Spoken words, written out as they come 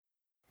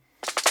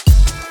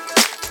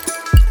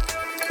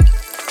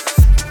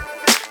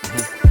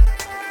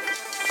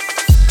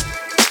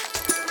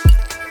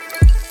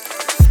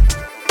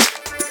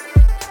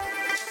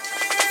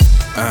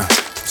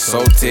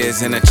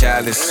tears in a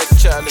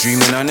chalice.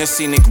 Dreaming on a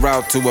scenic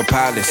route to a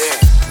palace.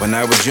 When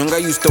I was young, I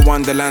used to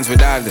wander lands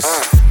with Alice.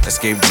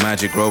 Escaped the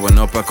magic growing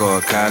up, I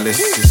got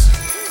calluses.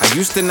 I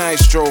used to night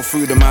stroll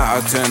through the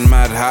matter, turn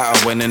mad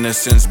hatter when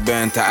innocence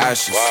burned to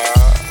ashes.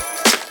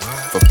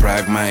 For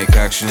pragmatic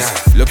actions,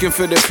 looking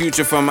for the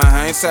future, for my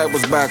hindsight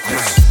was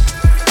backwards.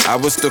 I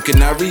was stuck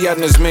in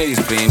Ariadne's maze,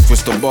 playing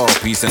crystal ball,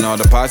 piecing all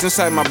the parts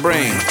inside my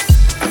brain.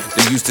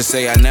 They used to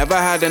say I never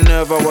had a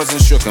nerve, I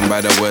wasn't shooken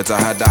by the words, I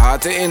had the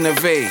heart to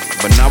innovate.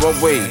 But now I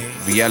wait,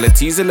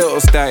 reality's a little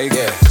static,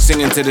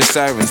 singing to the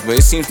sirens, but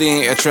it seems they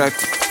ain't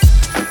attractive.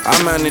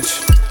 I manage,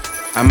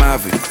 I'm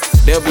avid,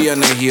 they'll be on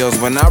their heels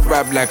when I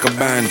rap like a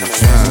bandit.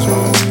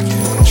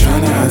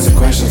 Trying to answer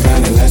questions,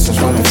 learning lessons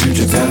from the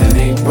future, telling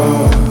 8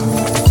 ball.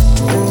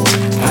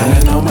 And I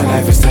know my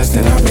life is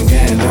tested, I've been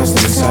getting lost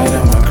inside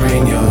of my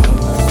cranium.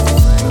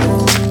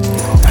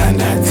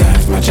 And at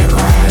times my check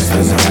eyes,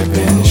 cause I've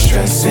been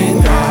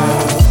stressing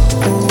out.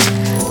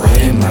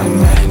 But in my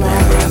mind, well,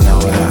 I know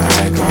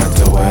that I got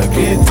to work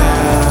it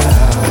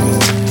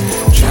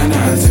out. Trying to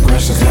answer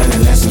questions,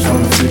 learning lessons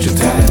from the future,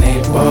 telling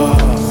 8 ball.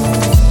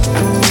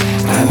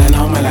 And I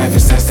know my life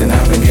is tested,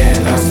 I've been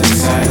getting lost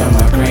inside of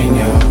my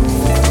cranium.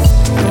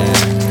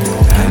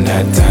 And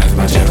at times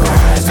my check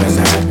eyes, cause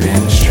I've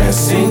been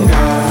stressing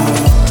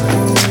out.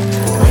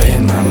 But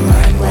in my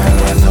mind,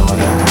 well, I know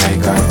that I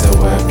got to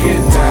work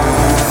it out.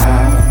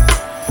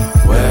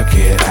 Work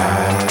it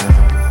out.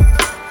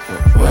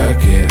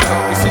 Work it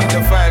out. You see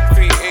the vibe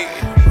created.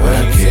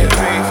 Work it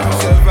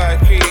out. The vibe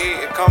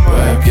created. Come on.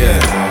 Work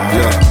it out.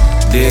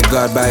 Dear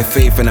God, by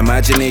faith and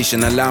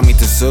imagination, allow me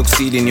to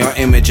succeed in your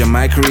image and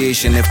my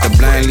creation. If the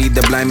blind lead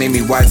the blind, make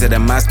me wiser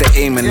than master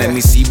aim. And let me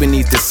see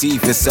beneath the sea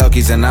for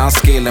selkies, and I'll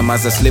scale them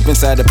as I slip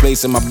inside the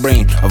place in my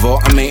brain of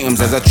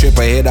ultimatums. As I trip,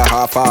 I hit a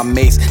half-hour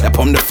mace that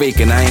pump the fake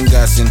and I ain't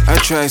gassing. I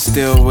try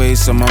stay away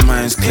so my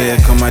mind's clear,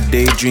 cause my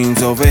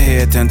daydreams over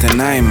here turn to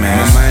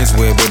nightmares. My mind's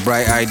weird with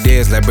bright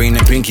ideas like Brain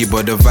and Pinky,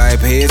 but the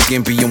vibe here is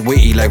gimpy and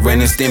witty like Ren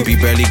and Stimpy.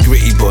 Barely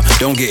gritty, but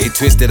don't get it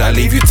twisted, I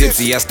leave you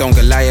tipsy. I stone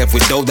Goliath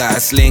with dough that I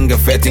sling,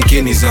 fat and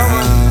kidneys,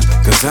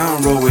 Cause I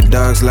don't roll with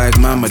dogs like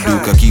Mama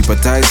Duke. I keep a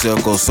tight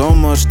circle, so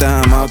much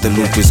that I'm out the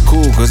loop. It's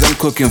cool, cause I'm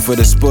cooking for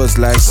the sports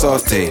like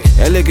saute.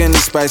 Elegantly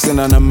spicing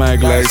on the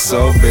mic like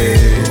sorbet.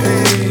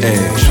 Hey.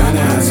 Trying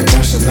to answer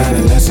questions,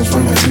 learning lessons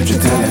from the future,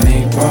 telling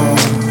 8 ball.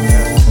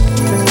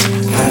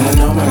 And I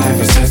know my life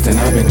is tested,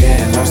 I've been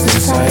getting lost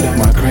inside of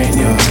my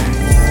cranium.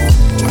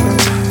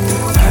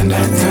 And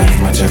at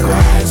times my check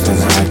eyes,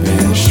 cause I've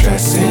been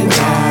stressing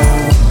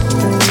out.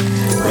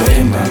 But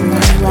in my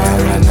mind, well,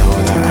 I know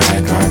that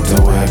I got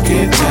to work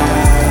it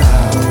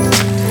out.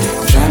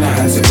 Trying to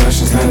answer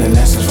questions, learning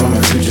lessons from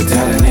the future,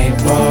 telling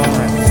 8 ball.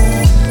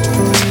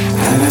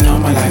 And I know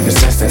my life is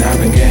tested, I've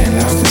been getting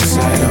lost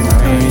inside of my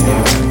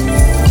cranium.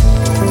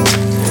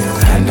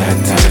 And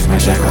at times my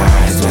check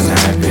eyes when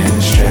I've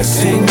been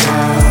stressing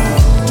out.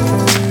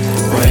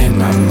 But in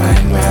my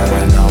mind, well,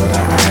 I know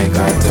that I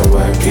got to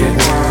work it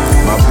out.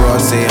 My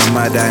bros say I'm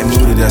mad, I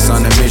muted, that's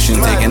on a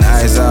mission. Taking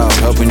eyes out,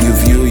 helping you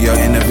view your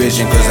inner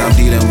vision. Cause I'm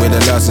dealing with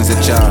a loss since a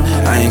child.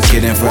 I ain't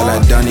kidding, felt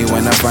like Donnie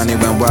when I finally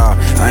went wild.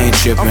 I ain't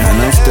tripping, and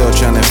I'm still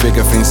trying to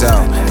figure things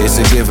out.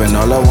 It's a given,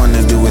 all I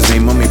wanna do is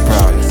make mommy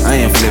proud.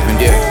 I ain't flipping,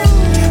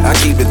 I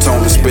keep the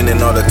tone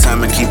spinning all the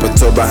time and keep a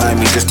toe behind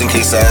me just in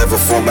case I ever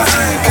fall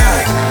behind.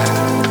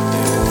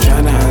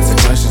 Trying to answer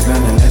questions,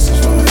 learning lessons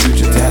from the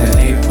future, telling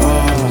 8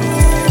 ball.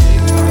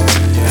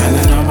 And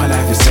I know my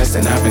life is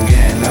tested, I've been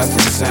getting lost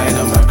inside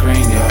of my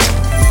cranium.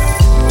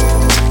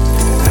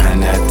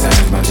 And at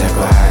times my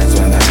jackal hides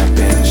when I've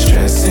been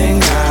stressing